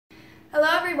Hello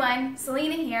everyone,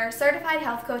 Selena here, Certified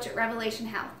Health Coach at Revelation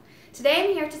Health. Today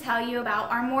I'm here to tell you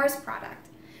about our MoRS product.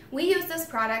 We use this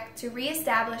product to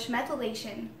reestablish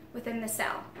methylation within the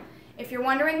cell. If you're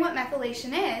wondering what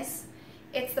methylation is,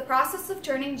 it's the process of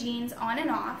turning genes on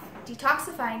and off,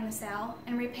 detoxifying the cell,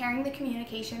 and repairing the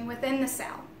communication within the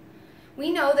cell. We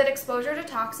know that exposure to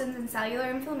toxins and cellular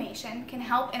inflammation can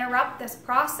help interrupt this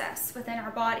process within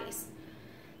our bodies.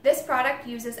 This product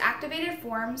uses activated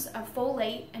forms of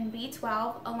folate and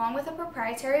B12 along with a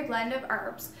proprietary blend of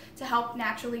herbs to help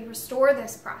naturally restore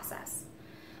this process.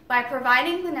 By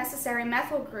providing the necessary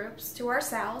methyl groups to our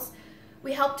cells,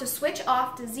 we help to switch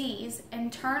off disease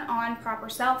and turn on proper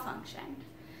cell function.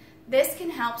 This can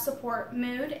help support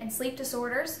mood and sleep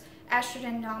disorders,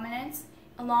 estrogen dominance,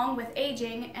 along with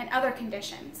aging and other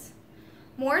conditions.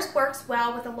 MoRS works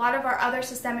well with a lot of our other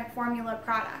systemic formula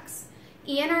products.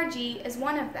 ENRG is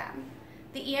one of them.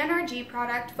 The ENRG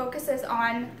product focuses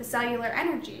on the cellular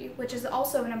energy, which is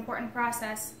also an important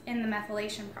process in the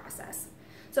methylation process.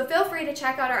 So feel free to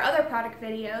check out our other product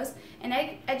videos and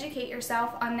educate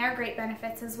yourself on their great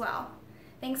benefits as well.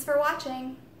 Thanks for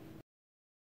watching.